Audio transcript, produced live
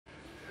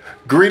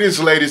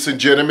Greetings, ladies and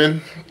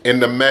gentlemen,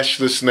 in the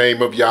matchless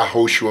name of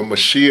Yahushua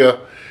Mashiach.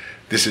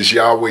 This is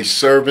Yahweh's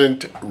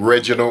servant,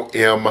 Reginald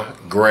M.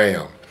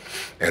 Graham.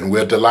 And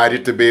we're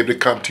delighted to be able to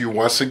come to you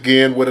once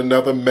again with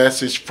another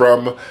message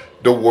from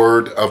the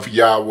Word of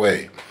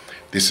Yahweh.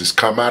 This is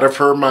Come Out of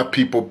Her, My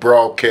People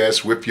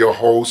broadcast with your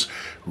host,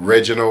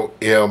 Reginald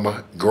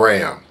M.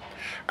 Graham.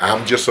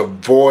 I'm just a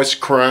voice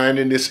crying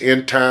in this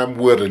end-time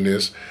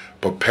wilderness,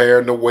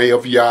 preparing the way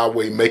of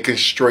Yahweh, making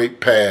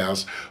straight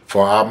paths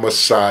for our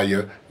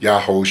Messiah,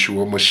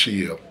 Yahushua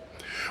Mashiach.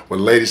 Well,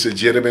 ladies and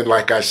gentlemen,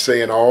 like I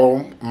say in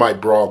all my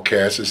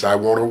broadcasts, I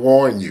want to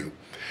warn you.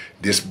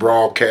 This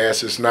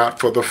broadcast is not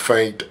for the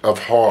faint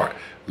of heart,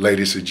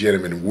 ladies and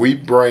gentlemen. We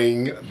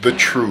bring the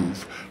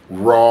truth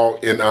raw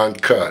and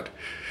uncut.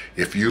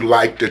 If you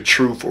like the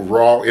truth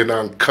raw and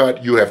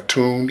uncut, you have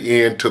tuned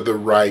in to the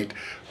right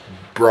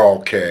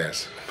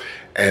broadcast.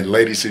 And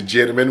ladies and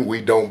gentlemen,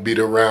 we don't beat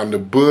around the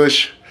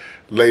bush.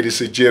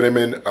 Ladies and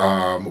gentlemen,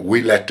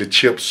 we let the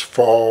chips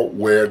fall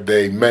where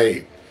they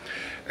may.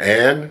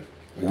 And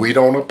we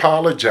don't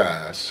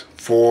apologize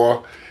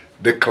for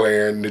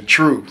declaring the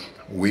truth.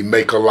 We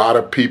make a lot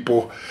of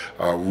people,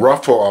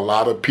 ruffle a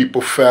lot of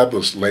people's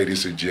feathers,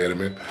 ladies and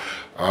gentlemen.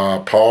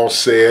 Paul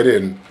said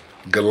in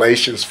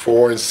Galatians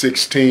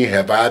 4:16,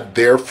 have I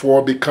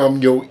therefore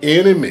become your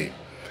enemy?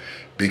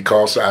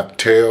 Because I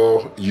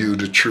tell you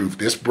the truth.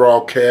 This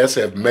broadcast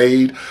have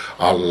made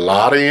a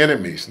lot of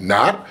enemies,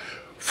 not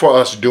for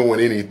us doing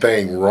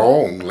anything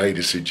wrong,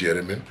 ladies and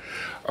gentlemen,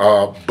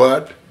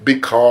 but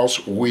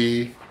because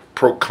we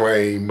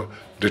proclaim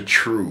the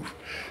truth.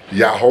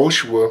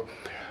 Yahushua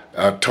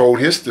told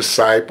his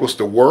disciples,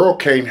 the world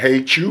can't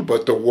hate you,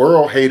 but the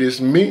world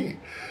hates me,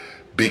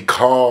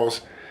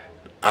 because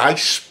I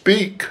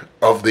speak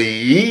of the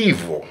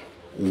evil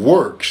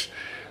works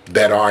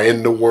that are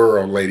in the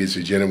world, ladies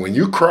and gentlemen. When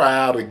you cry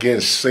out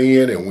against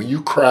sin, and when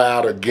you cry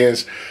out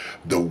against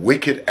the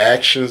wicked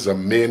actions of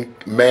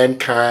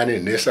mankind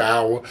in this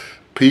hour,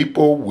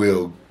 people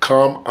will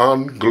come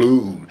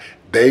unglued.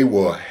 They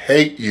will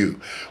hate you.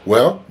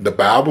 Well, the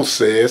Bible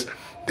says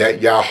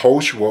that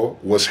Yahushua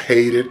was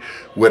hated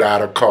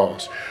without a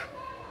cause.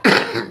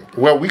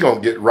 Well, we're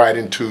going to get right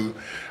into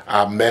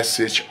our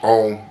message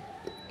on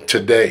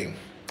today.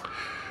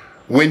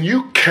 When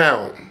you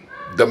count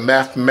the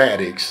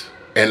mathematics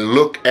and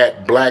look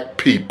at black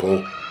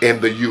people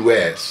in the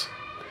U.S.,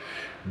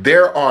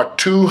 there are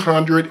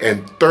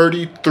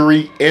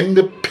 233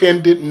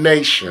 independent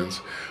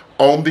nations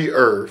on the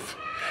earth,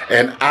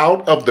 and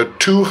out of the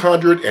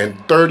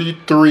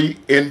 233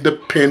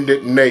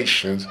 independent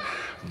nations,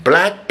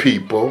 black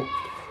people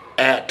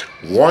at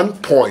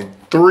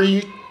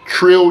 $1.3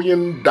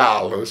 trillion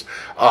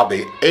are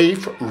the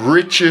 8th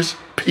richest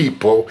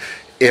people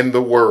in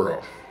the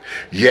world.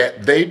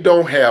 Yet they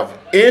don't have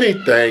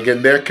anything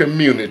in their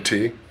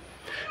community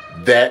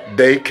that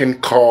they can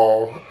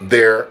call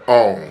their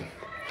own.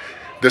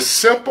 The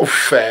simple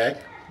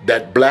fact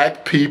that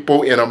black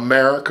people in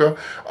America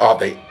are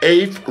the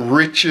 8th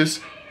richest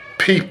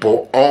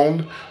people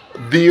on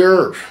the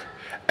earth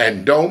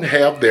and don't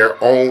have their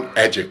own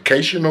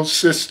educational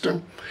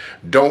system,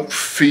 don't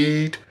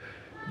feed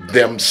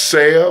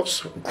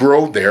themselves,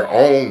 grow their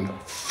own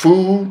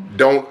food,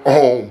 don't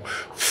own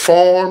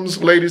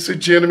farms, ladies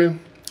and gentlemen,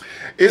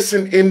 it's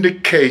an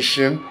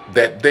indication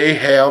that they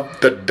have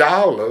the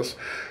dollars,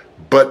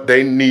 but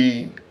they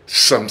need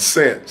some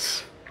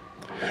sense.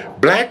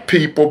 Black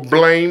people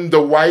blame the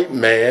white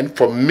man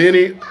for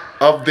many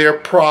of their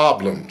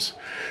problems,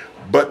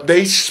 but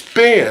they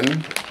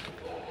spend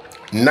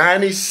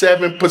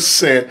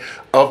 97%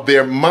 of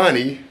their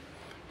money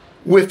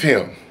with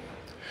him.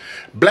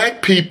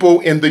 Black people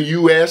in the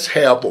U.S.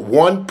 have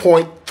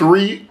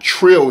 1.3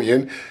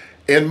 trillion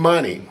in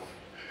money,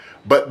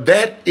 but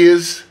that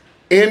is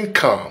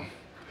income,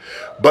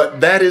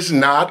 but that is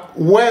not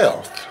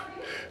wealth.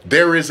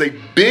 There is a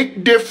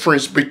big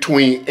difference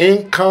between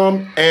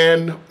income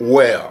and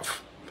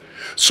wealth.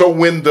 So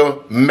when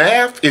the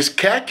math is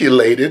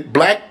calculated,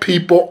 black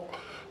people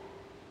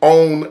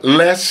own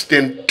less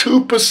than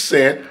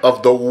 2%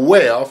 of the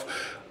wealth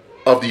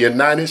of the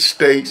United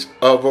States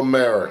of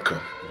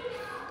America.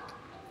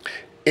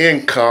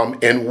 Income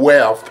and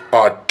wealth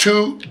are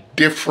two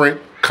different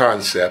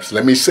concepts.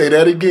 Let me say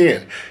that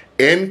again.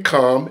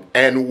 Income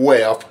and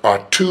wealth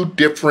are two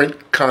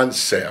different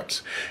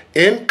concepts.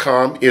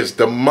 Income is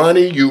the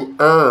money you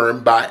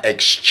earn by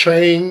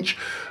exchange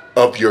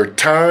of your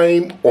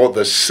time or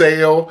the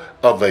sale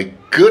of a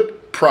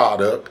good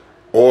product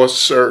or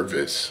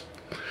service.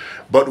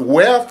 But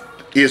wealth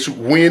is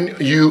when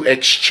you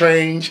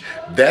exchange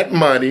that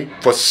money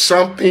for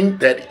something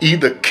that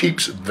either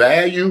keeps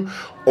value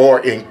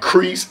or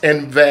increase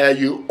in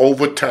value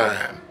over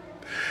time.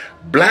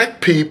 Black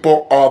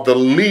people are the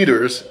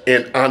leaders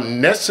in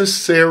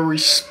unnecessary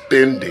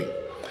spending.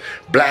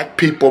 Black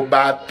people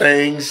buy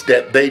things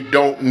that they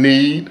don't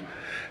need.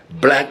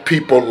 Black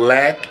people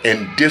lack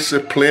in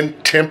discipline,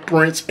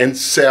 temperance, and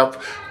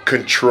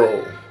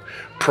self-control.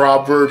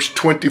 Proverbs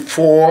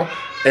 24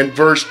 and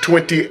verse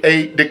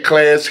 28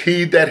 declares,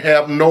 he that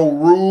have no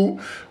rule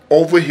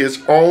over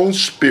his own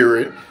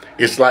spirit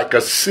is like a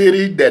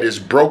city that is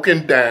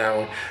broken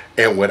down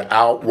and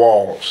without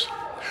walls.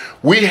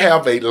 We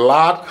have a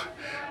lot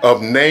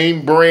of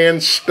name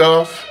brand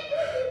stuff,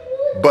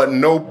 but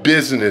no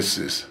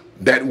businesses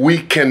that we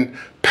can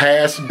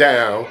pass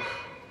down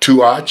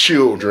to our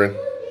children,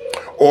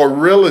 or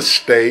real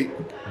estate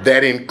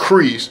that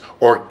increase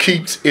or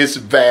keeps its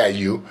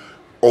value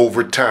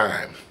over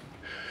time.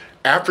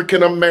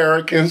 African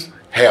Americans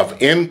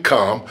have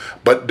income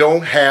but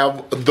don't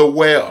have the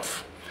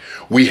wealth.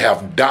 We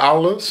have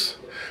dollars,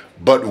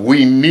 but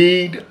we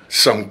need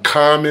some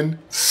common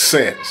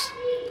sense.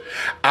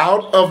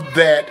 Out of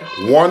that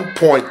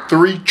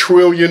 $1.3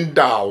 trillion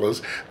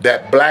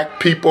that black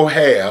people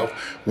have,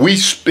 we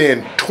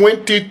spend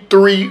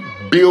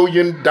 $23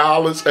 billion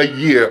a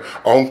year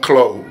on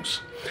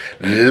clothes,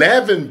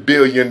 $11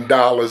 billion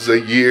a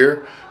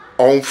year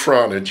on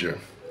furniture,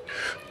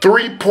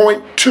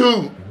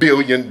 $3.2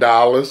 billion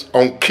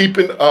on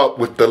keeping up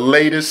with the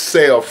latest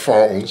cell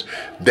phones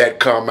that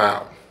come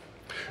out,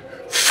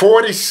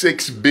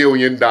 $46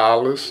 billion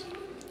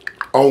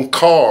on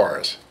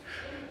cars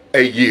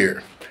a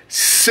year,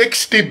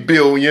 $60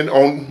 billion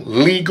on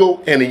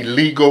legal and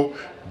illegal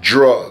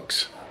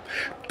drugs,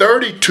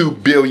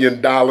 $32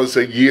 billion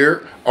a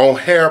year on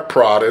hair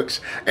products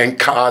and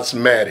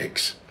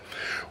cosmetics.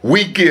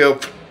 We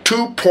give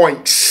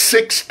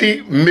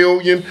 $2.60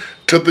 million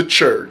to the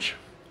church,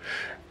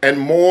 and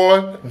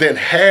more than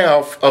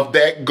half of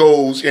that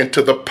goes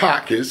into the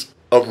pockets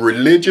of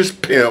religious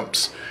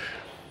pimps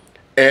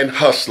and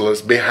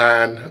hustlers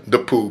behind the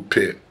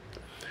pulpit,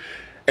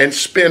 and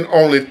spend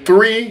only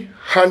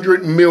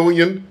 $300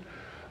 million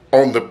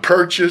on the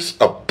purchase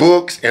of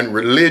books and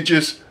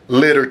religious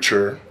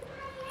literature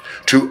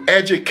to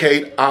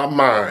educate our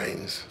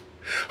minds.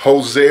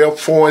 Hosea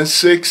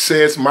 4:6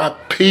 says, "My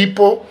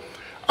people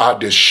are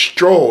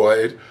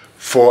destroyed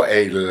for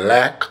a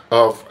lack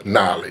of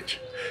knowledge."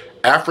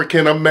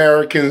 African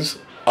Americans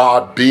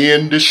are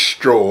being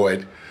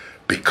destroyed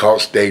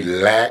because they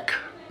lack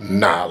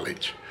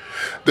knowledge.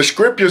 The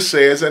scripture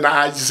says in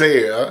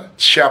Isaiah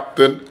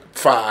chapter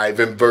 5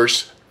 and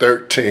verse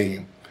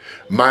 13,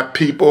 "My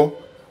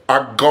people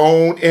are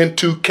gone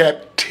into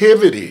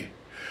captivity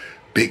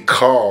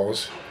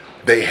because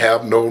they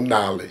have no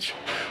knowledge."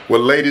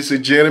 Well, ladies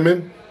and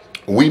gentlemen,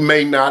 we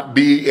may not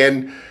be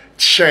in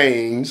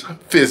chains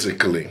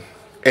physically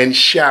and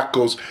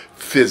shackles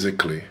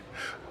physically,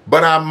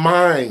 but our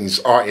minds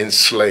are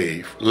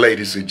enslaved,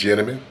 ladies and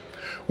gentlemen.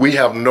 We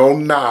have no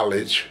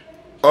knowledge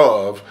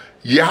of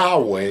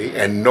Yahweh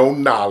and no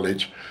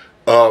knowledge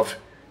of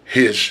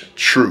his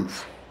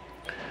truth.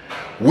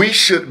 We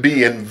should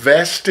be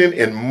investing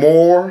in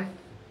more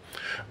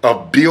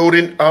of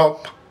building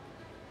up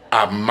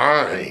our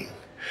mind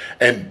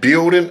and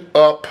building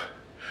up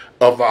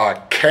of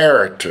our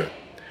character,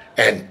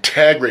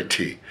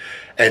 integrity,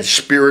 and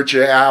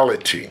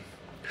spirituality.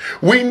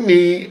 We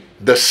need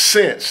the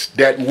sense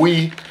that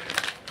we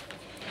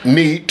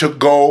need to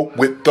go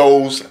with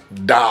those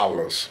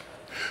dollars,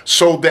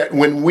 so that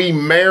when we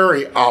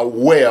marry our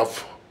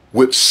wealth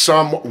with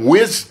some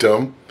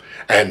wisdom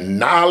and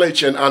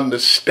knowledge and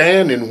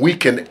understanding, we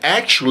can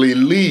actually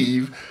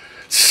leave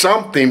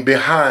something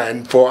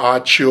behind for our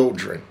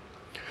children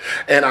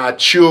and our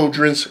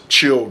children's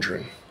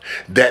children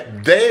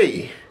that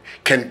they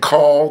can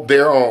call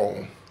their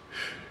own.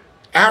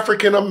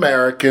 African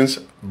Americans'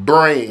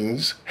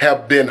 brains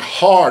have been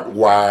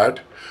hardwired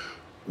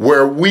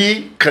where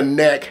we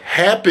connect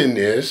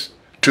happiness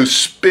to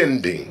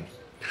spending.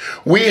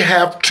 We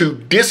have to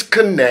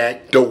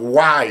disconnect the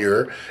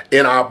wire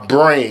in our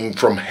brain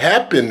from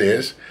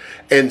happiness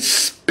and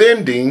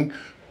spending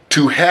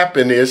to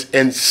happiness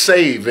and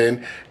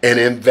saving and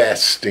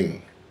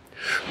investing.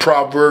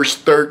 Proverbs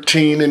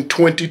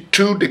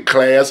 13:22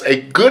 declares, "A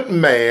good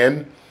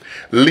man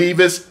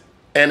leaveth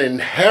an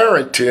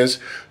inheritance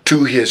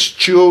to his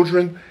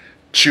children.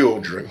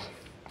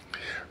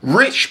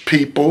 Rich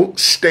people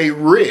stay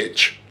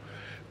rich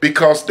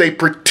because they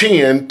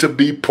pretend to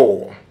be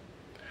poor.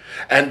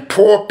 And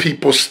poor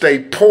people stay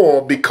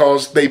poor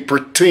because they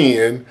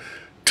pretend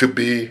to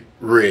be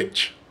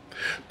rich.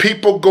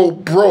 People go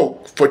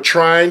broke for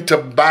trying to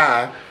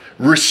buy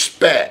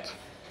respect.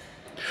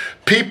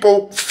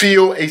 People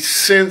feel a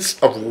sense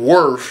of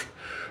worth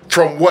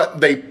from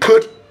what they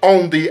put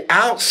on the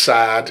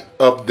outside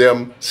of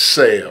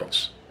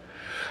themselves.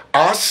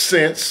 Our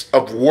sense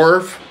of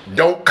worth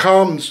don't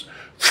come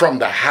from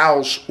the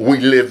house we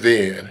live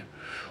in,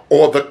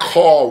 or the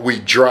car we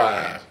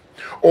drive,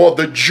 or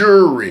the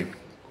jewelry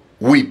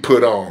we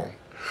put on,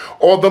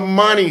 or the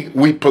money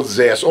we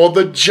possess, or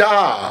the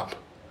job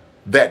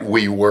that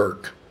we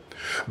work.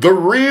 The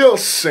real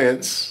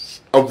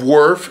sense of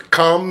worth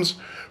comes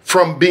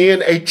from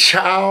being a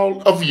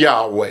child of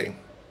Yahweh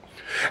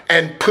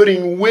and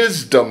putting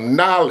wisdom,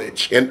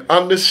 knowledge, and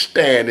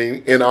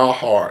understanding in our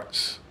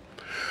hearts.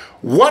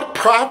 What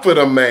profit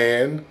a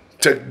man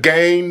to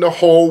gain the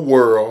whole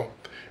world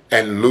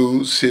and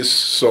lose his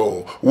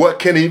soul? What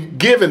can he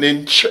give in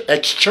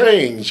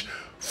exchange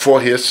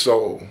for his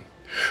soul?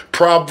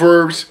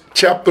 Proverbs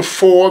chapter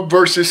 4,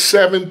 verses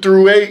 7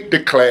 through 8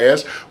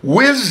 declares,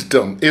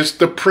 wisdom is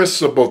the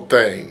principal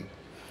thing.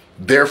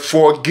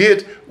 Therefore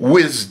get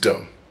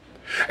wisdom.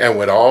 And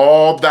with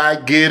all thy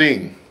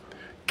getting,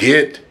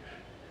 get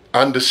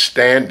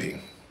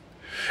understanding.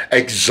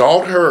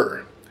 Exalt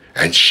her,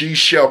 and she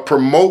shall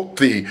promote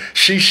thee.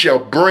 She shall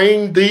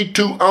bring thee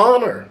to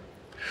honor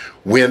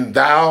when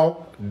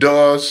thou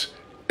dost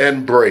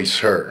embrace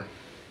her.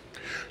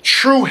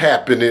 True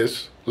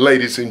happiness,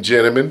 ladies and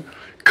gentlemen,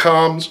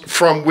 comes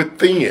from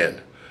within,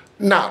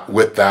 not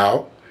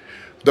without.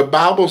 The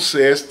Bible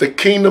says the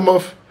kingdom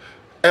of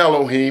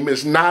Elohim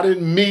is not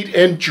in meat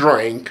and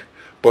drink,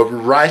 but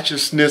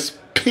righteousness,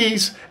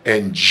 peace,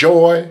 and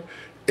joy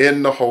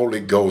in the Holy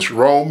Ghost.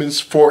 Romans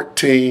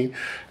 14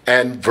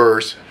 and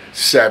verse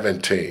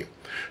 17.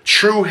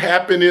 True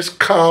happiness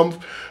comes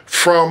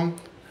from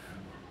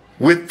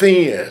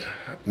within,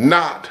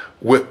 not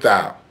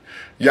without.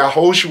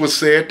 Yahushua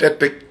said that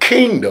the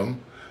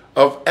kingdom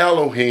of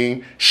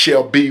Elohim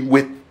shall be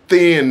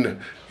within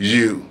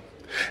you.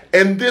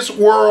 In this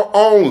world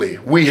only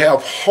we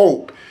have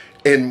hope.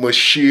 In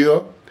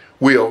Mashiach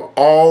will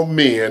all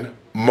men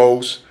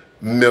most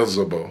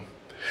miserable.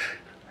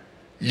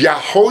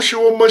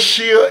 Yahushua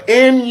Mashiach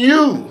in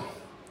you,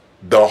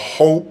 the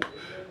hope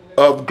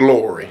of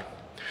glory.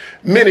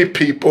 Many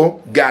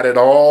people got it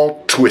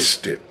all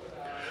twisted.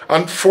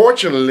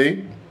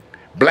 Unfortunately,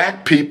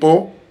 black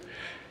people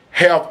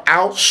have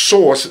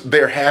outsourced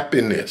their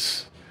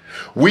happiness.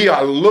 We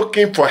are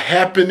looking for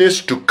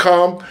happiness to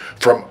come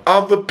from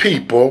other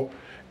people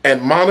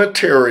and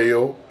monetary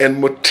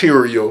and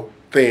material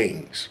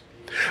things.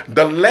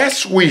 The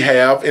less we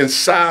have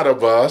inside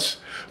of us,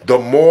 the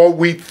more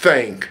we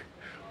think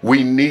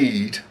we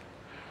need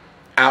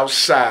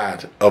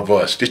outside of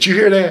us. Did you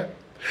hear that?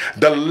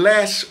 The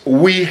less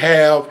we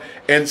have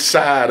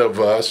inside of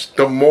us,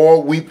 the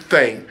more we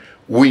think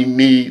we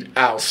need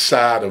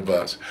outside of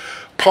us.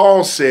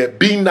 Paul said,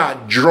 be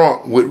not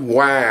drunk with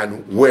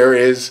wine where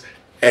is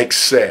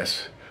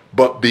excess,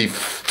 but be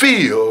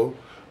filled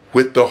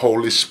with the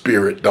Holy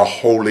Spirit, the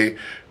Holy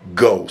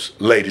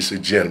Ghost, ladies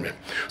and gentlemen.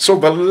 So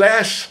the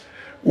less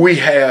we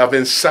have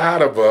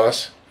inside of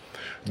us,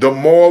 the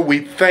more we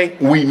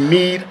think we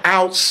need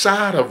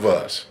outside of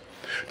us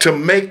to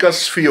make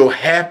us feel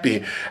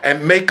happy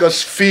and make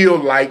us feel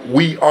like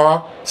we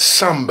are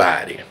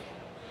somebody.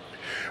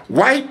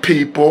 White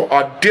people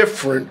are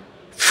different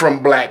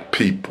from black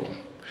people.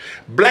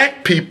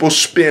 Black people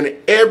spend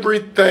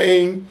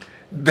everything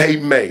they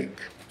make.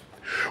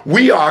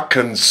 We are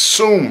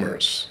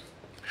consumers.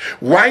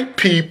 White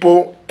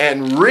people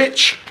and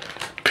rich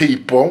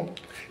people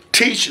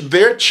teach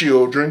their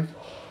children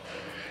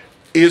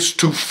is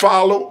to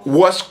follow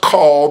what's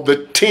called the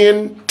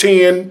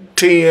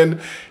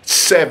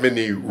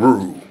 10-10-10-70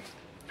 rule.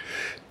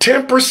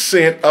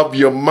 10% of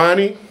your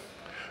money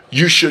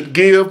you should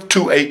give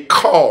to a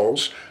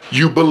cause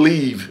you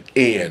believe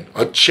in,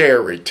 a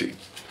charity.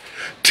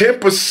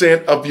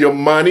 10% of your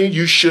money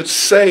you should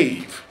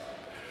save.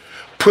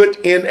 Put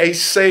in a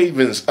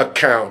savings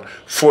account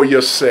for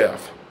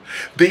yourself.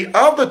 The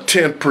other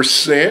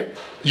 10%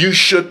 you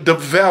should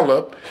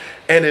develop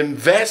an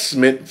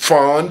investment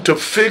fund to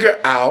figure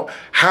out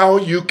how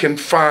you can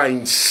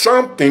find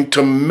something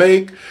to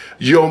make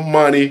your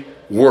money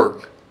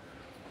work.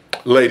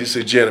 Ladies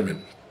and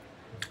gentlemen,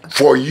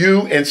 for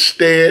you,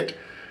 instead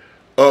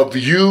of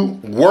you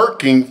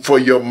working for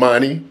your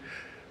money,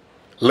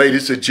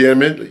 ladies and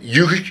gentlemen,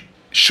 you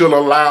should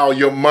allow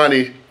your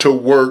money to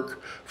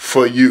work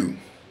for you.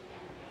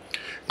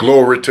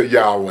 Glory to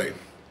Yahweh.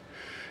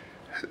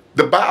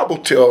 The Bible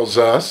tells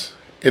us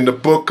in the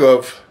book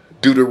of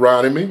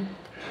Deuteronomy,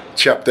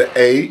 chapter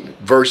 8,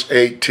 verse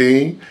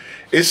 18,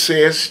 it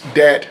says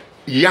that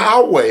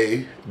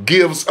Yahweh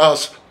gives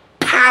us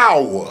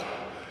power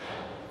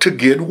to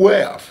get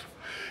wealth.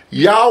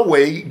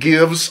 Yahweh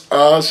gives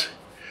us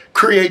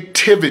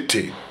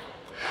creativity.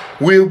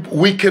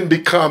 We can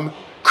become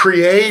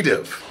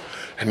creative.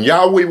 And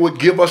Yahweh will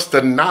give us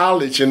the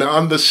knowledge and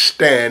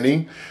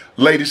understanding,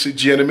 ladies and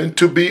gentlemen,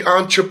 to be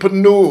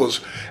entrepreneurs.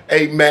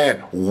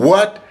 Amen.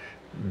 What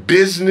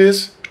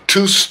business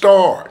to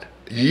start?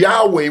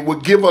 Yahweh will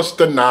give us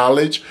the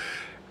knowledge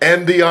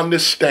and the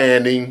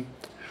understanding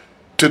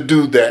to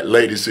do that,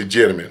 ladies and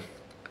gentlemen.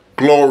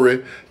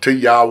 Glory to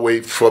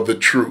Yahweh for the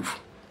truth.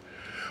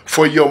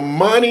 For your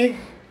money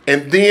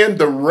and then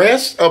the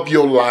rest of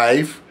your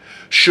life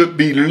should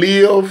be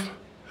lived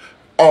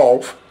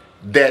off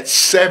that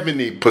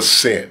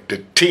 70%, the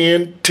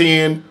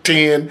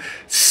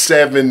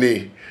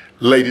 10-10-10-70,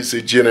 ladies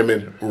and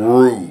gentlemen,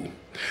 rule.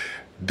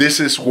 This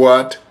is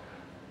what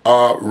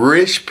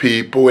rich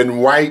people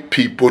and white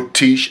people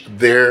teach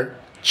their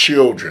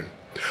children.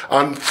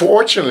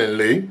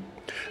 Unfortunately,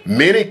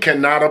 many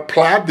cannot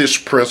apply this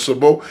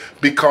principle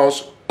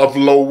because of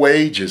low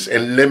wages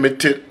and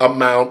limited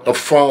amount of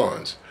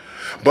funds.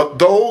 But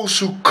those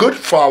who could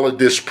follow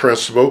this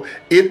principle,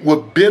 it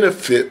would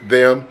benefit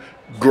them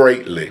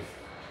greatly.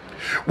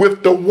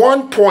 With the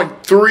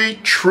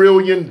 $1.3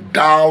 trillion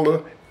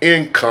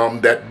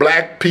income that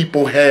black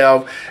people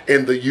have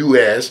in the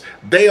U.S.,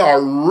 they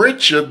are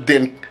richer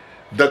than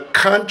the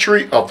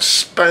country of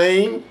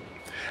Spain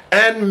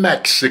and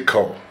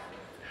Mexico.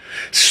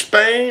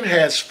 Spain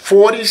has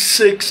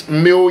 46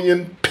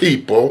 million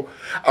people,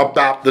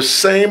 about the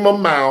same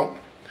amount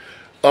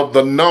of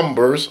the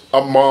numbers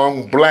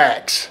among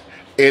blacks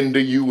in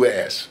the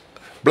U.S.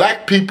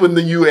 Black people in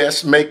the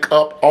U.S. make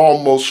up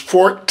almost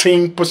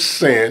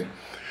 14%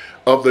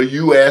 of the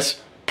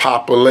U.S.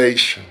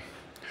 population.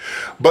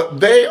 But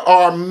they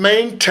are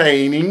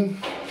maintaining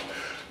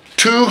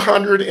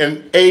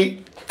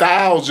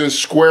 208,000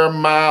 square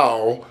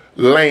mile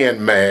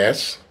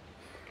landmass.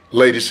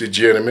 Ladies and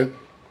gentlemen,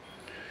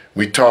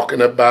 we're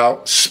talking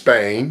about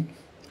Spain.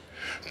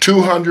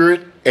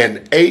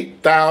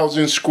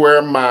 208,000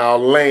 square mile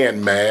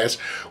landmass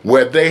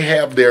where they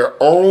have their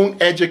own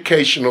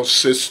educational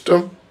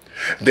system,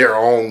 their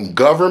own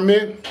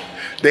government,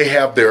 they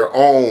have their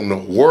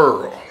own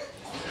world.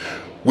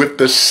 With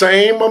the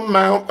same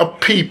amount of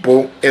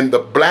people in the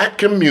black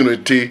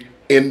community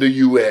in the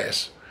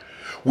U.S.,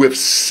 with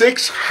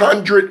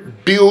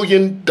 $600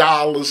 billion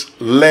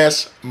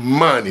less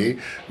money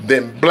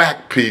than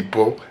black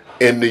people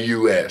in the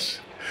U.S.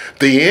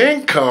 The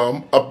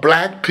income of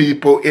black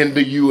people in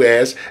the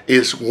U.S.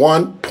 is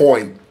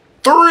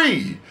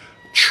 $1.3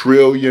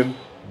 trillion.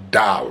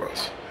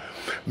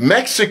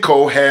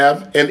 Mexico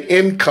have an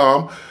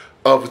income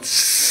of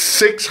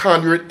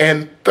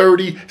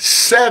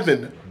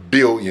 $637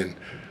 billion.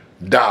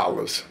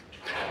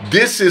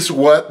 This is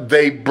what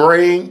they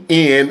bring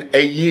in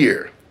a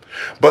year.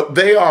 But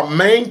they are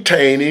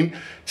maintaining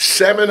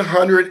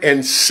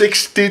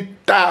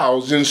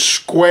 760,000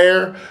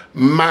 square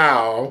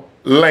mile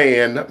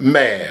land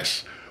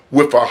mass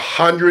with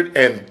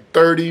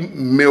 130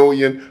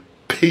 million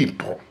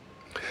people.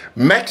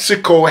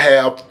 Mexico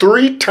have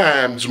 3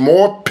 times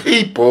more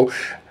people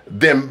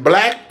than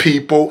black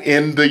people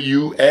in the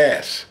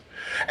U.S.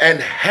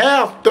 and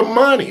half the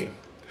money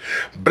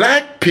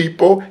black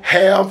people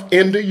have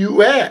in the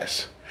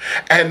U.S.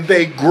 And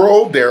they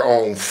grow their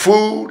own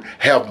food,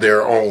 have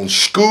their own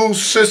school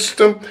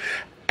system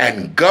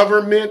and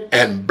government,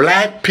 and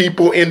black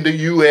people in the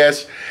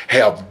U.S.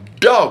 have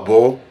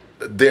double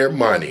their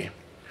money.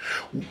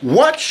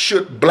 What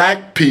should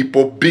black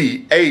people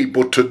be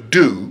able to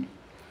do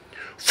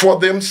for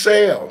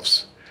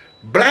themselves?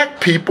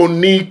 Black people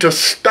need to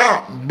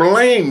stop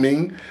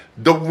blaming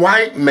the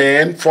white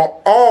man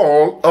for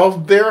all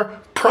of their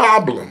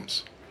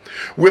problems.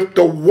 With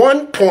the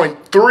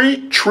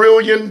 $1.3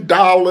 trillion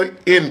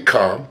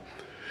income,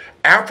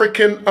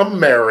 African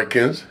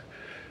Americans,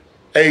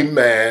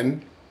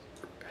 amen,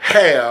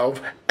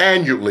 have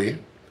annually,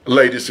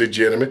 ladies and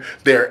gentlemen,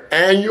 their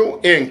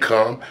annual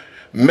income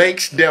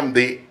makes them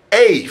the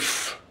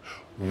 8th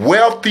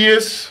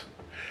wealthiest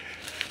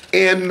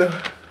in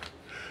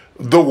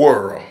the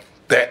world.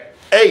 The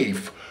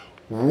 8th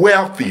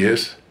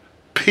wealthiest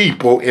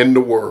people in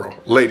the world,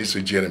 ladies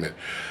and gentlemen.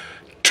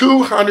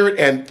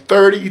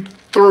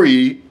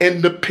 233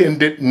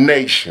 independent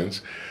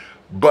nations,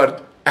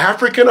 but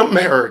African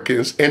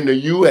Americans in the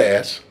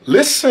U.S.,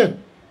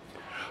 listen,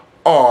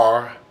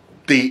 are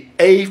the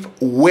 8th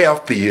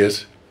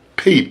wealthiest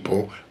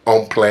people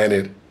on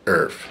planet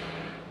Earth.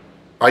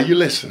 Are you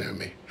listening to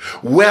me?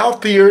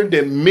 Wealthier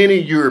than many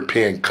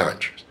European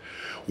countries,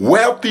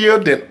 wealthier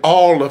than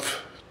all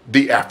of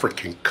the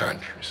African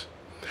countries,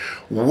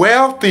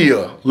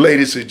 wealthier,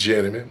 ladies and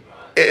gentlemen,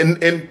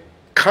 in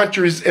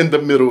countries in the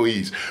Middle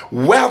East,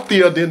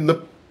 wealthier than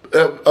the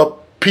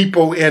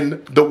people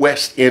in the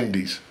West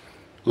Indies,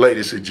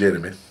 ladies and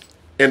gentlemen,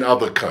 in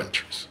other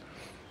countries.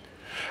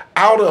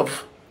 Out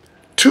of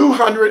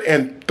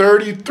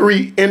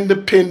 233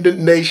 independent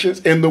nations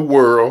in the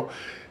world,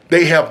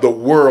 they have the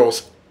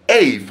world's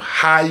 8th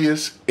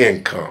highest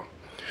income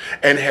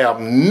and have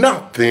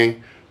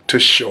nothing to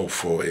show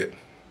for it.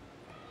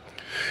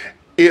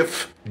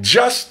 If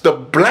just the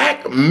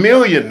black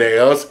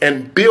millionaires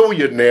and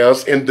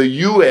billionaires in the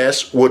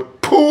U.S.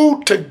 would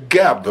pool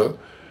together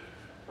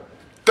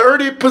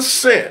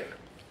 30%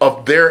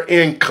 of their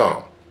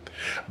income,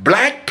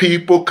 black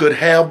people could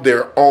have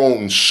their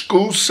own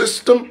school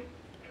system,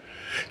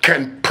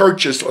 can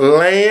purchase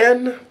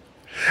land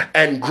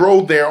and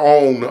grow their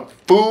own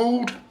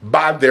food,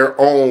 buy their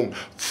own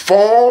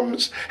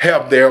farms,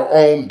 have their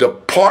own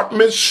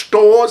department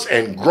stores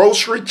and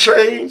grocery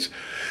chains,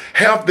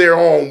 have their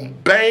own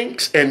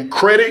banks and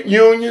credit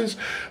unions,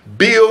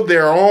 build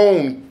their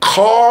own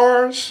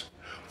cars,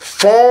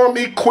 farm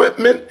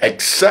equipment,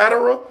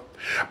 etc.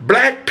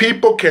 Black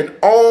people can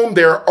own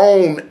their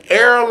own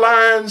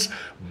airlines,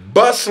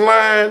 bus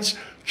lines,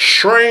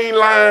 train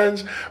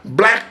lines.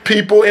 Black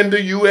people in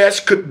the U.S.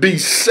 could be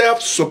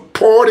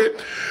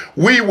self-supported.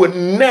 We would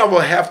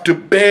never have to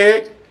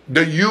beg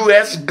the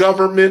U.S.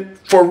 government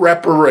for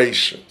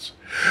reparations.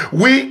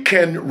 We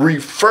can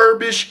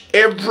refurbish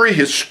every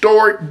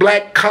historic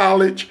black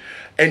college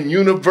and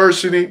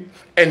university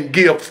and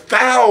give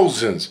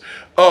thousands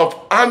of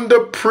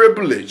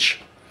underprivileged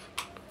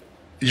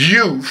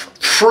youth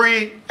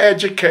free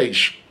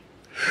education.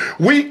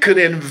 We could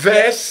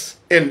invest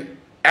in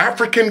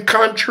African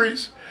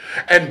countries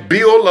and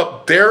build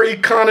up their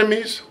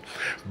economies.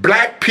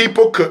 Black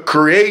people could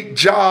create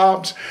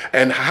jobs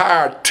and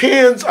hire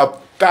tens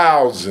of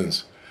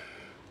thousands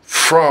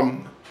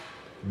from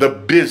the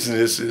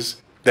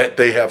businesses that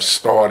they have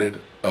started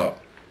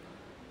up.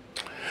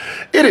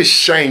 It is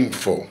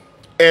shameful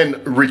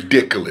and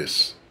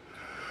ridiculous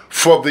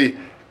for the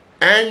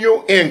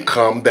annual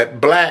income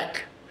that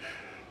black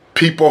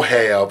people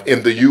have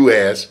in the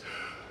U.S.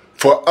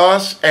 for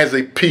us as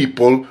a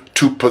people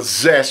to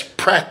possess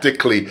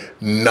practically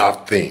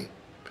nothing.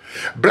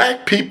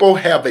 Black people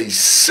have a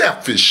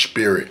selfish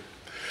spirit.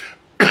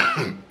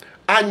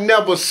 I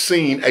never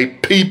seen a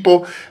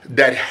people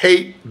that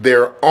hate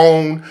their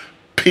own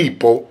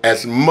people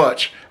as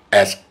much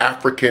as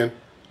African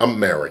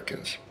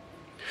Americans.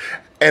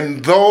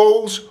 And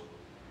those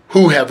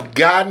who have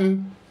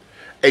gotten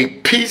a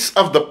piece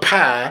of the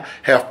pie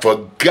have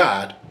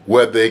forgot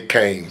where they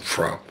came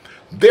from.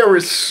 There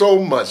is so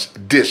much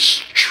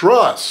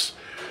distrust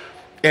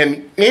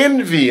and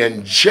envy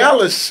and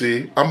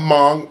jealousy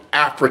among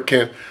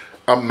African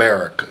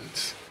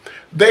Americans.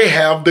 They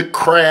have the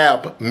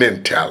crab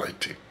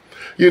mentality.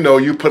 You know,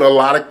 you put a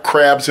lot of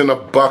crabs in a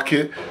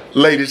bucket,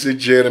 ladies and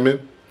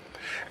gentlemen,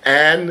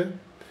 and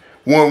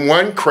when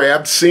one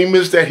crab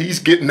seems that he's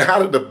getting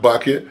out of the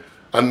bucket,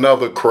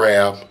 another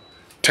crab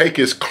take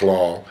his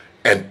claw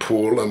and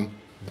pull him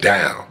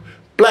down.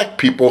 Black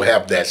people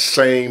have that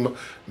same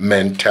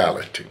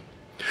mentality.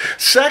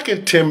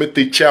 2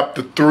 Timothy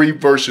chapter 3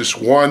 verses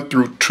 1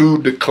 through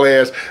 2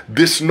 declares,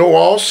 "This know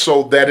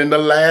also that in the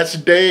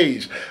last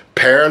days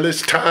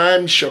perilous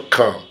times shall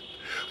come.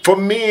 For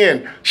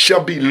men shall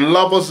be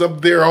lovers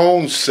of their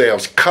own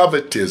selves,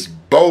 covetous,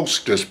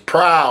 boasters,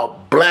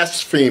 proud,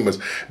 blasphemers,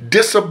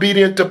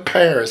 disobedient to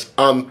parents,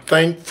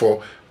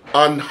 unthankful,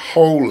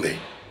 unholy."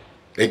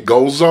 It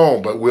goes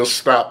on, but we'll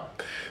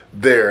stop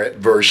there at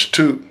verse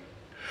 2.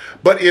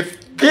 But if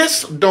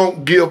this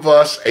don't give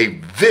us a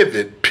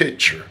vivid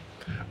picture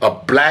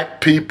of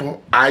black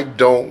people, I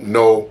don't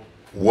know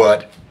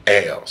what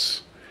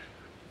else.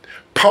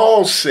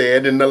 Paul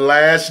said in the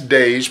last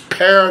days,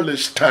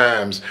 perilous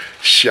times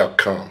shall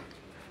come.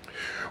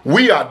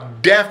 We are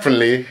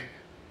definitely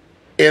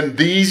in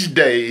these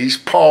days.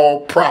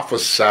 Paul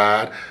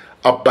prophesied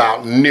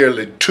about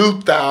nearly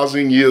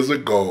 2,000 years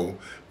ago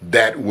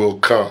that will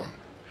come.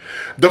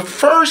 The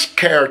first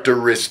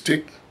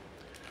characteristic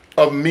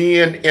of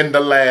men in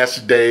the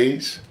last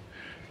days,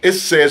 it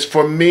says,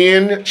 "For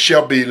men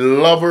shall be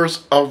lovers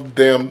of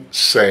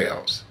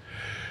themselves."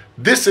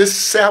 This is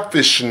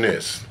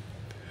selfishness.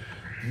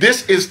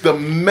 This is the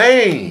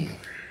main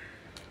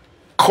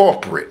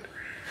culprit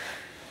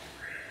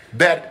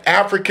that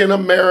African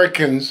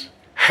Americans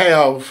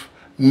have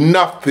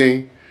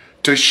nothing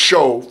to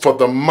show for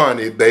the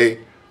money they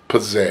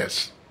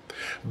possess.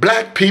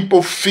 Black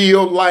people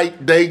feel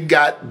like they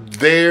got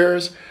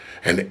theirs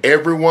and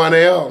everyone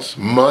else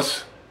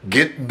must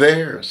get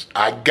theirs.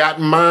 I got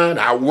mine.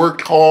 I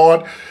worked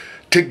hard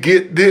to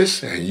get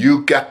this, and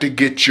you got to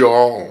get your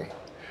own.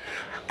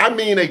 I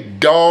mean, a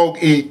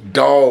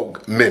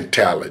dog-eat-dog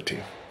mentality.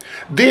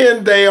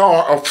 Then they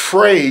are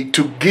afraid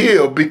to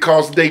give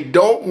because they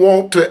don't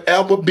want to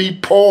ever be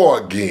poor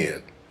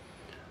again.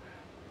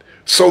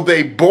 So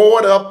they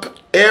hoard up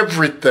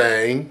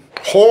everything.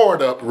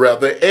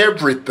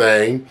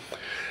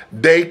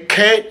 They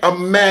can't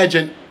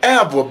imagine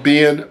ever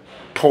being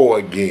poor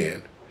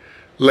again.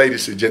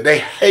 Ladies and gentlemen, they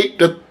hate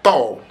the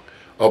thought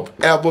of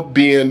ever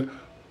being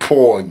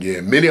poor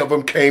again. Many of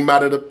them came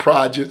out of the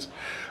projects,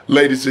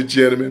 ladies and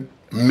gentlemen.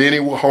 Many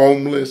were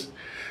homeless.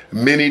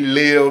 Many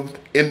lived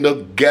in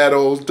the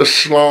ghettos, the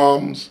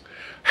slums,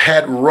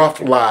 had rough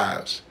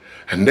lives,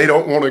 and they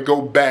don't want to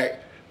go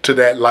back to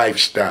that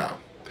lifestyle.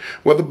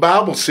 Well, the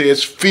Bible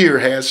says fear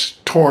has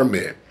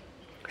torment.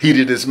 He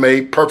that is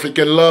made perfect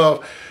in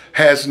love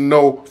has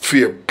no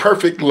fear.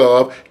 Perfect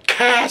love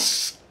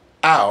casts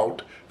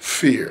out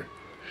fear.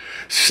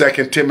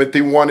 2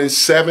 Timothy 1 and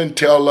 7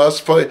 tell us,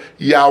 "For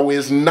Yahweh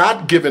is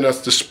not giving us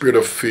the spirit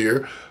of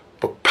fear,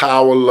 but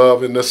power,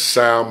 love, and a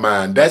sound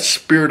mind." That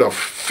spirit of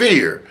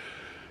fear,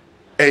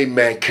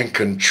 amen, can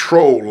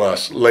control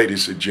us,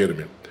 ladies and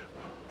gentlemen,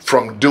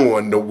 from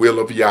doing the will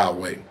of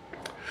Yahweh.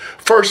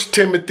 1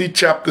 Timothy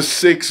chapter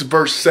 6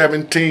 verse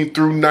 17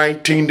 through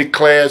 19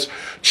 declares,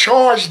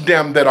 "Charge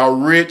them that are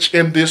rich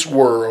in this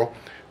world,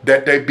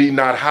 that they be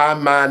not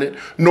high-minded,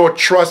 nor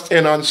trust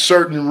in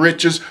uncertain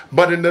riches,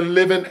 but in the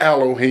living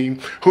Elohim,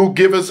 who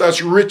giveth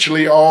us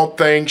richly all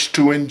things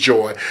to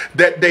enjoy.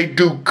 That they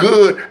do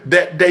good,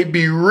 that they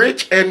be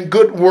rich in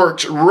good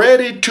works,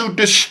 ready to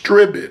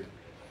distribute,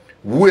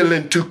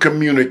 willing to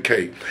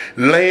communicate,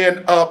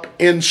 laying up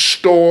in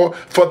store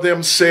for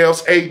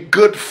themselves a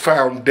good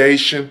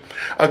foundation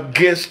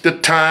against the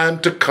time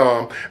to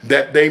come,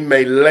 that they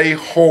may lay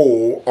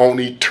hold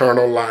on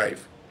eternal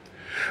life."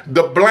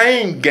 The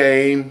blame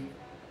game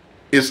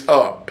is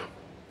up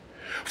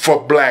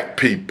for black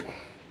people.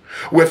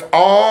 With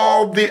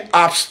all the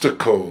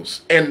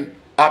obstacles and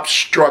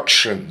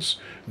obstructions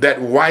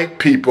that white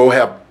people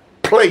have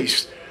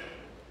placed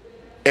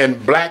in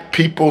black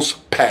people's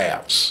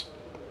paths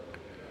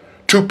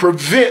to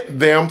prevent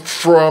them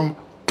from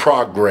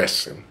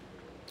progressing.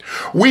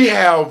 We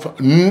have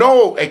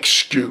no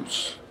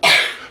excuse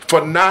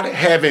for not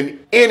having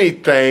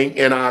anything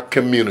in our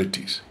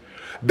communities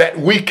that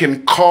we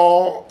can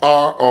call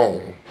our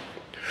own.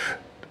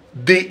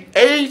 The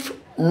 8th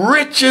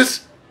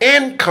richest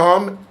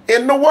income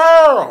in the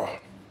world.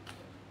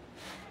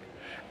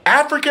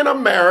 African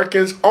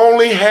Americans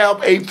only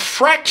have a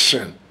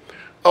fraction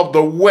of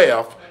the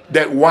wealth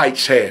that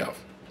whites have.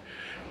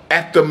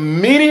 At the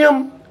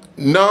median,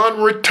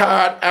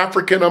 non-retired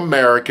African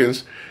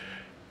Americans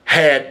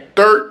had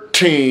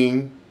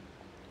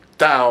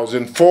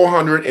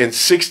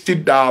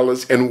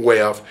 $13,460 in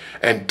wealth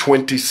in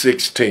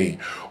 2016,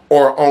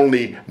 or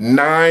only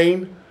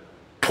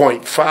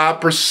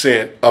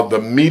 9.5% of the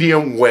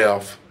median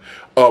wealth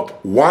of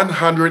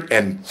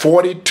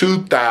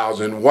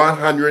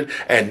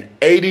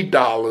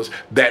 $142,180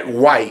 that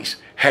whites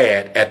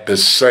had at the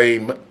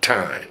same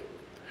time.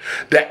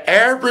 The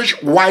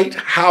average white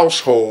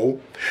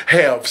household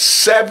have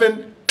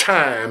 7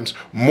 times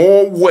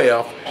more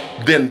wealth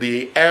than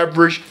the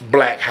average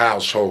black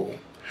household.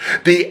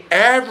 The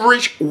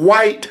average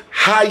white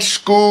high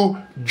school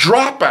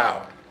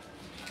dropout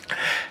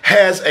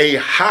has a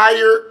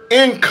higher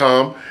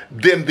income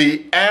than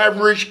the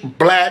average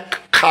black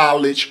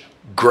college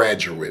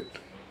graduate.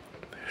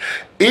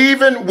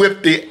 Even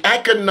with the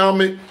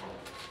economic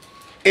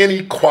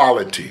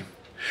inequality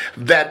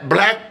that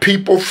black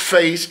people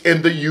face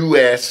in the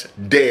U.S.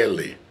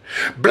 daily,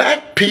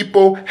 black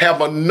people have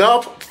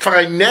enough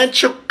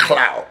financial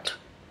clout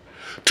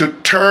to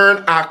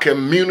turn our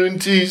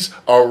communities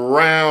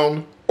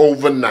around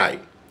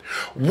overnight.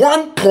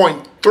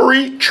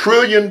 $1.3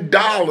 trillion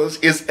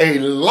is a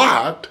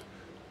lot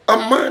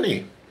of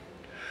money.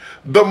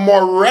 The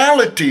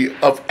morality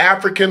of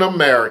African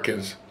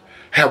Americans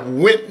have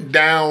went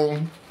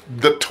down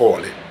the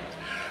toilet.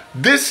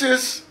 This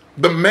is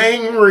the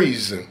main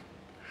reason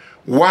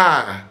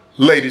why,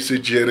 ladies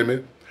and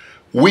gentlemen,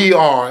 we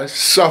are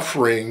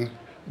suffering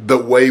the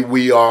way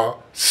we are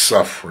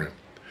suffering.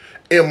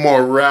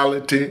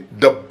 Immorality,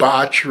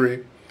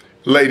 debauchery,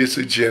 ladies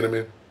and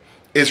gentlemen,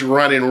 is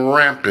running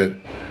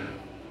rampant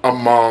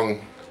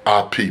among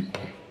our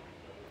people.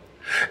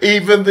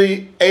 Even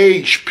the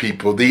aged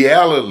people, the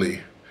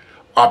elderly,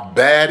 are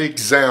bad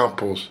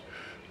examples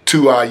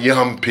to our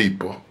young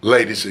people,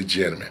 ladies and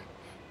gentlemen.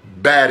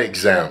 Bad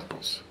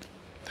examples.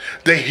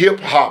 The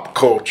hip-hop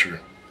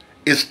culture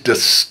is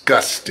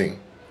disgusting.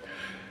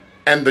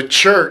 And the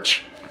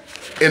church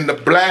in the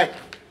black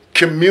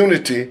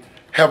community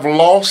have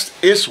lost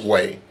its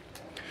way.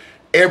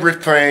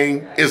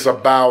 Everything is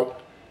about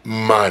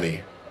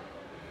money.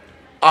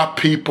 Our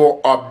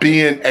people are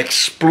being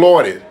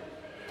exploited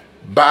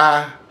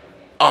by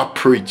our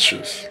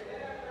preachers.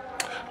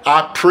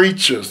 Our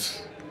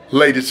preachers,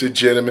 ladies and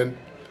gentlemen,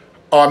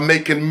 are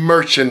making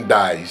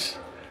merchandise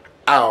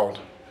out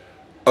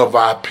of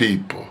our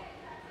people.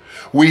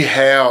 We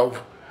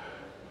have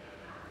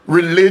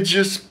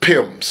religious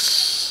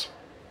pimps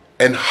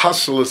and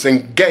hustlers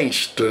and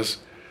gangsters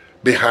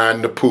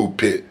behind the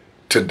pulpit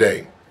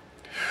today.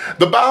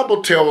 The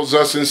Bible tells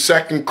us in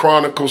 2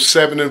 Chronicles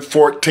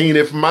 7:14,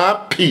 if my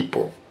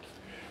people,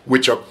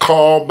 which are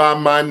called by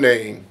my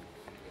name,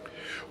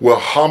 will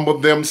humble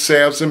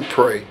themselves and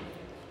pray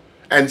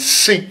and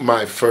seek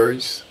my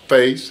face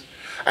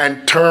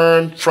and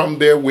turn from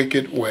their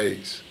wicked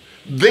ways,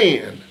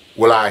 then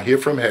will I hear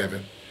from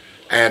heaven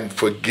and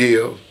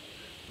forgive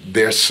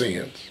their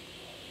sins.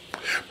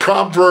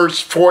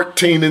 Proverbs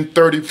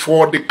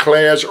 14:34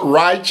 declares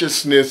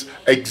righteousness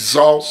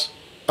exalts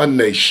a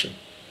nation,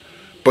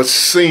 but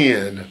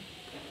sin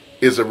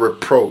is a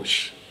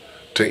reproach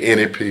to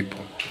any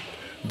people.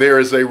 There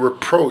is a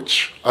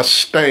reproach, a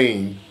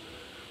stain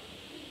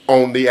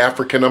on the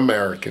African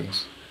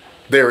Americans.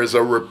 There is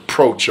a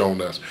reproach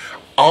on us.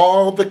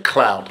 All the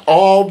clout,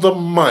 all the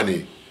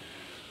money,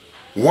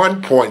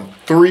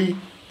 $1.3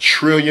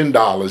 trillion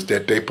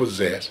that they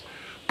possess.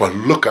 But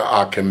look at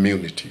our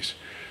communities,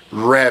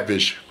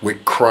 ravished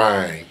with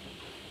crime,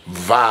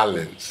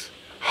 violence,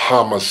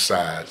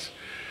 homicides.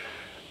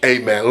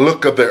 Amen.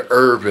 Look at the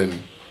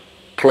urban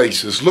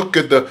places. Look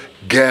at the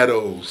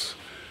ghettos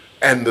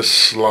and the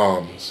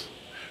slums,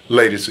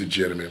 ladies and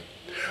gentlemen.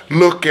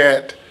 Look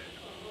at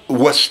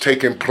what's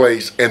taking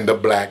place in the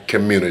black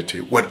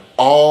community with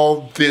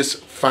all this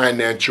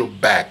financial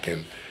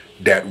backing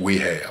that we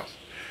have.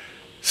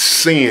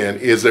 Sin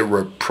is a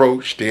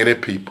reproach to any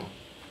people,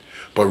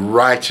 but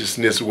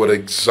righteousness will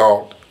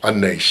exalt a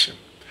nation.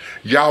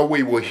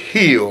 Yahweh will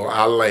heal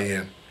our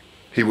land.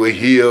 He will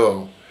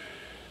heal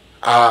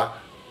our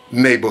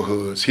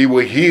neighborhoods. He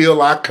will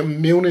heal our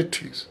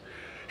communities.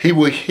 He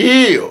will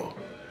heal,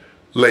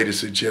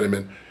 ladies and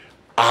gentlemen,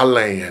 our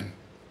land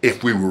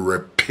if we will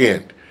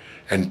repent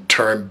and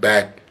turn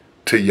back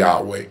to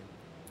Yahweh.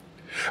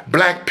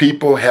 Black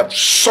people have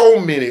so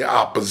many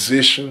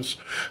oppositions,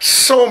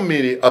 so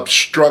many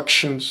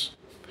obstructions,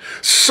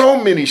 so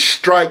many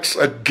strikes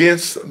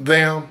against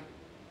them.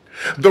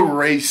 the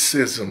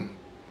racism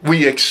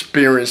we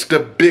experience, the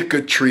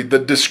bigotry, the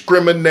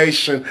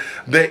discrimination,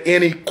 the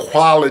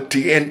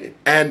inequality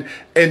and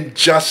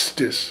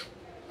injustice.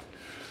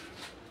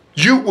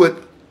 You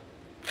would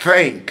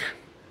think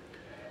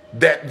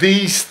that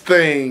these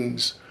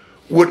things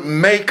would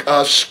make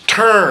us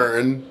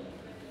turn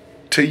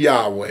to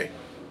Yahweh.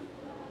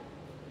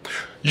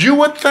 You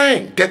would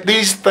think that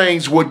these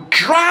things would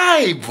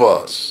drive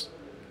us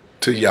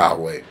to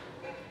Yahweh.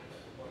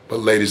 But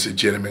ladies and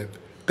gentlemen,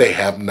 they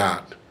have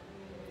not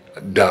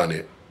done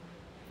it.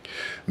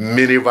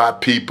 Many of our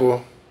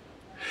people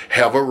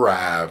have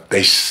arrived.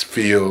 They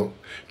feel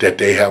that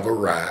they have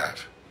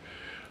arrived.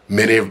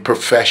 Many of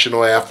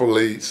professional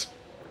athletes,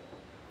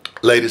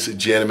 ladies and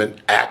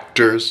gentlemen,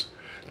 actors,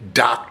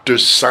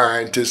 doctors,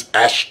 scientists,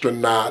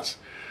 astronauts,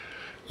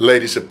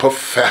 ladies and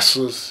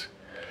professors.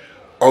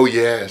 Oh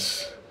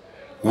yes,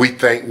 we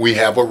think we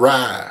have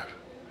arrived.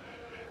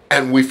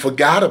 And we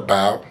forgot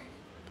about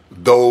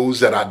those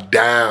that are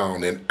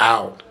down and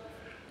out,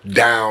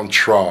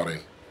 downtrodden,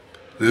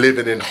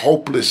 living in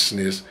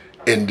hopelessness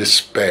and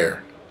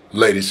despair,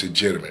 ladies and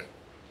gentlemen.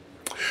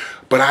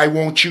 But I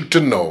want you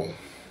to know,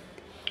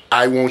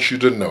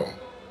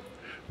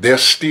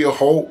 there's still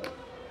hope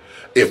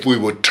if we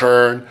would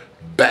turn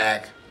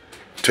back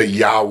to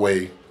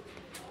Yahweh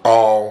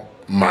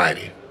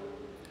Almighty.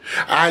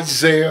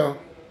 Isaiah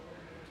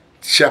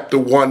chapter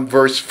 1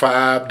 verse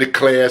 5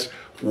 declares,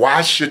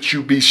 why should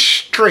you be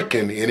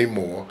stricken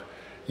anymore?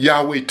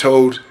 Yahweh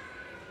told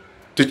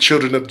the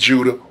children of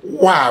Judah,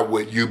 why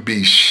would you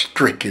be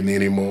stricken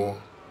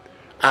anymore?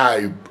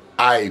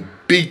 I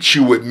beat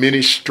you with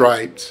many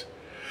stripes.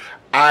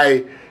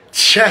 I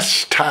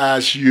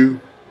chastise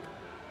you.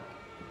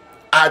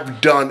 I've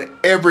done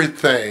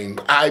everything.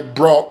 I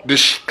brought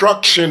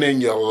destruction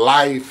in your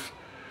life.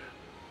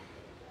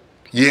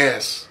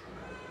 Yes.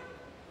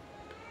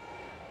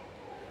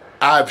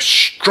 I've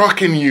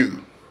stricken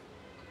you,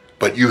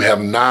 but you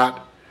have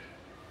not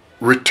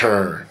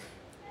returned.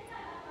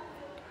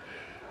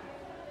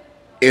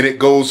 And it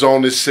goes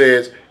on, it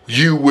says,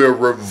 you will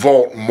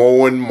revolt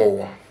more and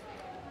more.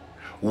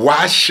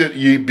 Why should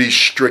ye be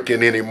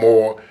stricken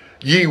anymore?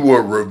 Ye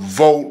will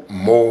revolt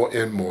more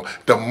and more.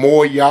 The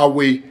more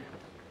Yahweh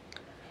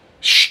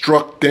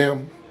struck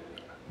them,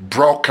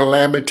 brought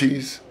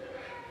calamities,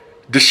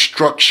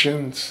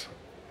 destructions,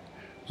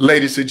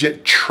 ladies and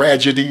gentlemen,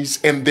 tragedies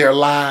in their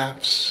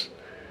lives.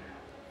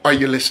 Are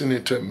you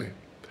listening to me?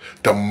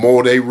 The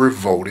more they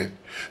revolted,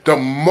 the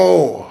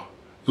more,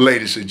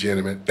 ladies and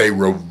gentlemen, they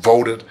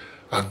revolted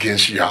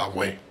against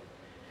Yahweh.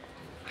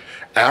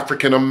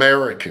 African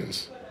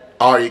Americans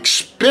are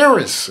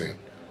experiencing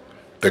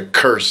the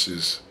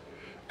curses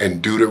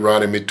in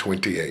Deuteronomy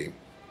 28.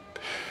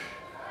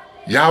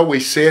 Yahweh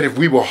said if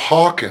we will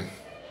hearken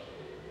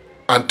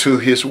unto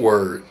his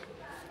word,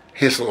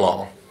 his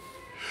law,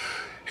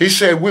 he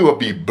said we will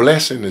be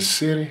blessed in the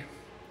city.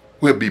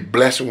 We'll be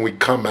blessed when we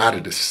come out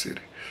of the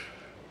city.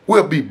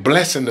 We'll be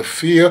blessed in the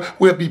field.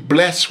 We'll be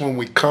blessed when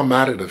we come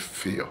out of the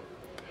field.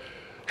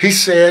 He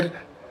said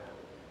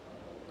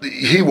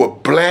he will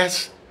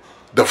bless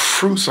the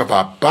fruits of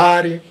our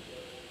body,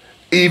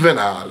 even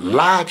our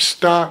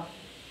livestock.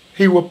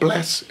 He will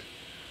bless it.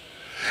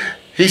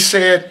 He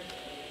said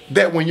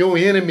that when your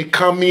enemy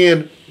come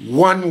in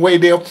one way,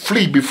 they'll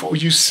flee before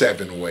you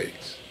 7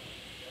 ways.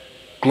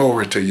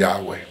 Glory to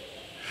Yahweh.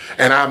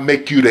 And I'll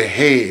make you the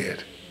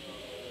head.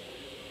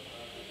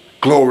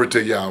 Glory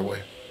to Yahweh.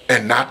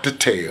 And not the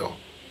tail.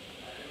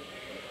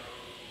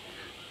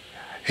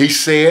 He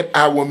said,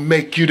 I will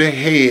make you the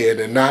head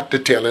and not the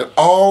tail. And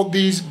all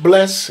these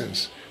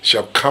blessings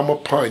shall come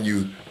upon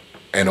you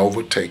and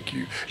overtake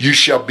you. You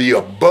shall be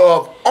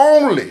above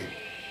only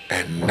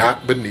and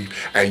not beneath.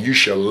 And you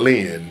shall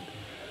lend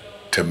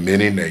to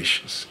many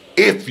nations,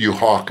 if you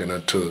hearken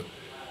unto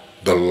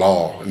the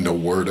law and the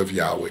word of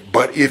Yahweh.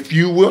 But if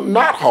you will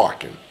not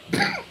hearken,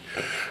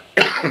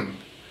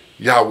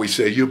 Yahweh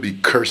said you'll be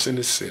cursing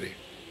the city,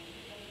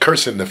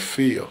 cursing the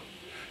field.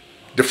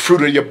 The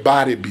fruit of your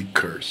body be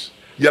cursed.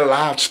 Your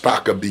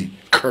livestock will be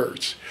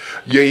cursed.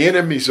 Your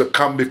enemies will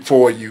come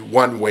before you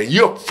one way.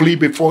 You'll flee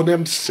before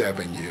them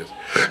 7 years.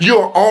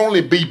 You'll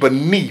only be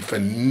beneath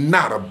and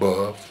not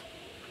above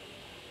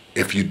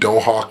if you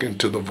don't hearken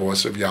to the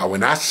voice of Yahweh.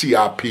 And I see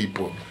our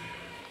people,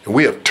 and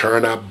we have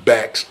turned our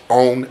backs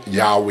on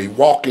Yahweh,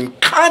 walking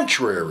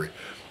contrary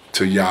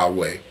to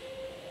Yahweh.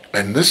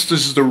 And this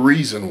is the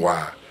reason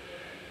why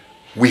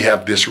we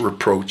have this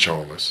reproach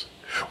on us.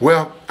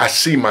 Well, I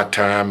see my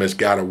time has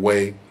got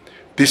away.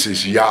 This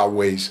is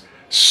Yahweh's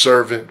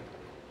servant,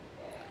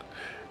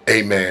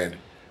 amen,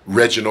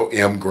 Reginald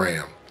M.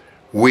 Graham.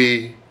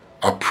 We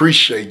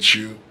appreciate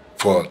you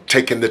for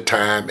taking the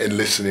time and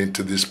listening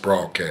to this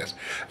broadcast.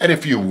 And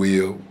if you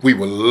will, we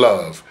would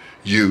love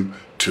you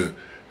to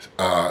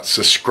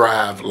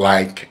subscribe,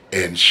 like,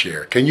 and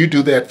share. Can you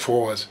do that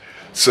for us?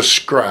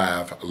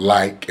 Subscribe,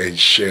 like, and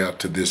share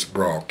to this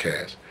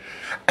broadcast.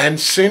 And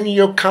send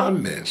your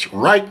comments.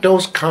 Write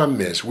those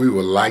comments. We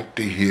would like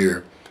to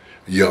hear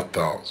your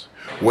thoughts.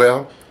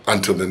 Well,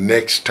 Until the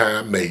next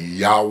time, may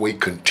Yahweh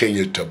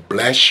continue to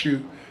bless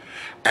you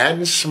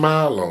and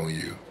smile on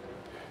you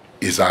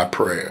is our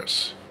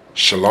prayers.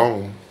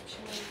 Shalom.